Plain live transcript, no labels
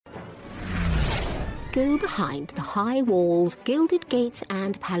Go behind the high walls, gilded gates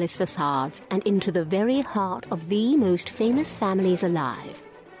and palace facades and into the very heart of the most famous families alive.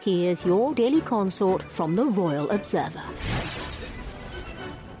 Here's your daily consort from the Royal Observer.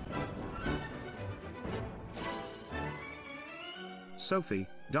 Sophie,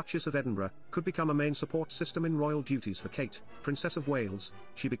 Duchess of Edinburgh, could become a main support system in royal duties for Kate, Princess of Wales.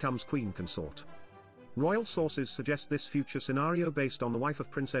 She becomes Queen Consort. Royal sources suggest this future scenario based on the wife of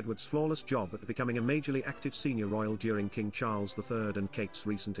Prince Edward's flawless job at becoming a majorly active senior royal during King Charles III and Kate's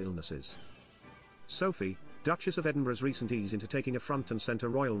recent illnesses. Sophie, Duchess of Edinburgh's recent ease into taking a front-and-centre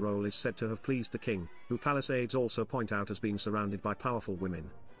royal role is said to have pleased the king, who palace aides also point out as being surrounded by powerful women.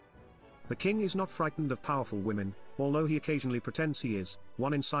 The king is not frightened of powerful women, although he occasionally pretends he is,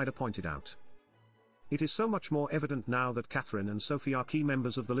 one insider pointed out. It is so much more evident now that Catherine and Sophie are key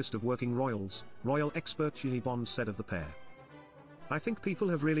members of the list of working royals, royal expert Julie Bond said of the pair. I think people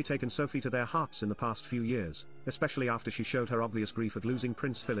have really taken Sophie to their hearts in the past few years, especially after she showed her obvious grief at losing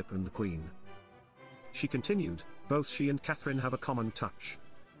Prince Philip and the Queen. She continued, both she and Catherine have a common touch.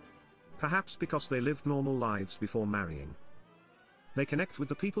 Perhaps because they lived normal lives before marrying. They connect with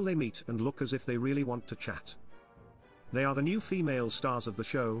the people they meet and look as if they really want to chat. They are the new female stars of the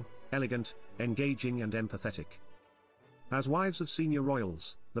show, elegant, engaging and empathetic. As wives of senior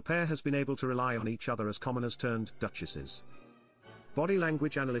royals, the pair has been able to rely on each other as commoners turned duchesses. Body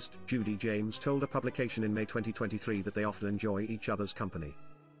language analyst Judy James told a publication in May 2023 that they often enjoy each other's company.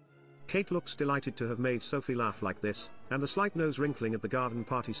 Kate looks delighted to have made Sophie laugh like this, and the slight nose wrinkling at the garden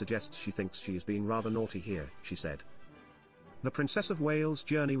party suggests she thinks she is being rather naughty here, she said. The Princess of Wales'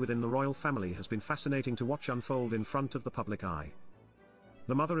 journey within the royal family has been fascinating to watch unfold in front of the public eye.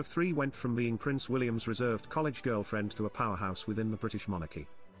 The mother of three went from being Prince William's reserved college girlfriend to a powerhouse within the British monarchy.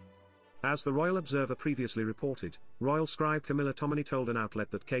 As the Royal Observer previously reported, royal scribe Camilla Tominey told an outlet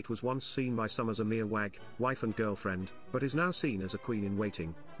that Kate was once seen by some as a mere wag, wife and girlfriend, but is now seen as a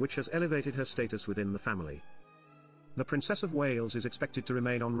queen-in-waiting, which has elevated her status within the family. The Princess of Wales is expected to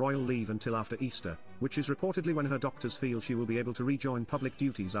remain on royal leave until after Easter, which is reportedly when her doctors feel she will be able to rejoin public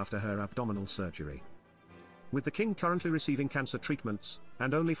duties after her abdominal surgery. With the king currently receiving cancer treatments,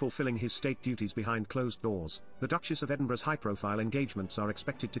 and only fulfilling his state duties behind closed doors, the Duchess of Edinburgh's high-profile engagements are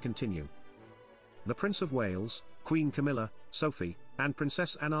expected to continue. The Prince of Wales, Queen Camilla, Sophie, and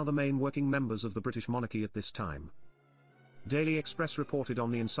Princess Anne are the main working members of the British monarchy at this time. Daily Express reported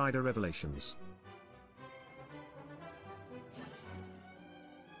on the insider revelations.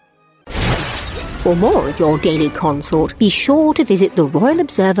 For more of your daily consort, be sure to visit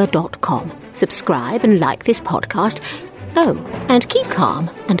theroyalobserver.com. Subscribe and like this podcast. Oh, and keep calm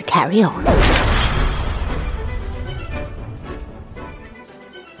and carry on.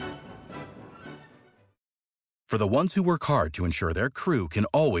 For the ones who work hard to ensure their crew can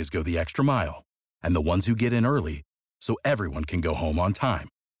always go the extra mile, and the ones who get in early so everyone can go home on time,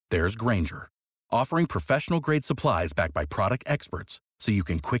 there's Grainger, offering professional-grade supplies backed by product experts, so you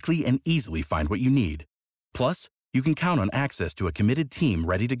can quickly and easily find what you need. Plus, you can count on access to a committed team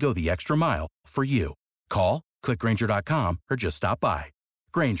ready to go the extra mile for you. Call, click Grainger.com, or just stop by.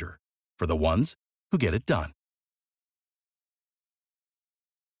 Grainger, for the ones who get it done.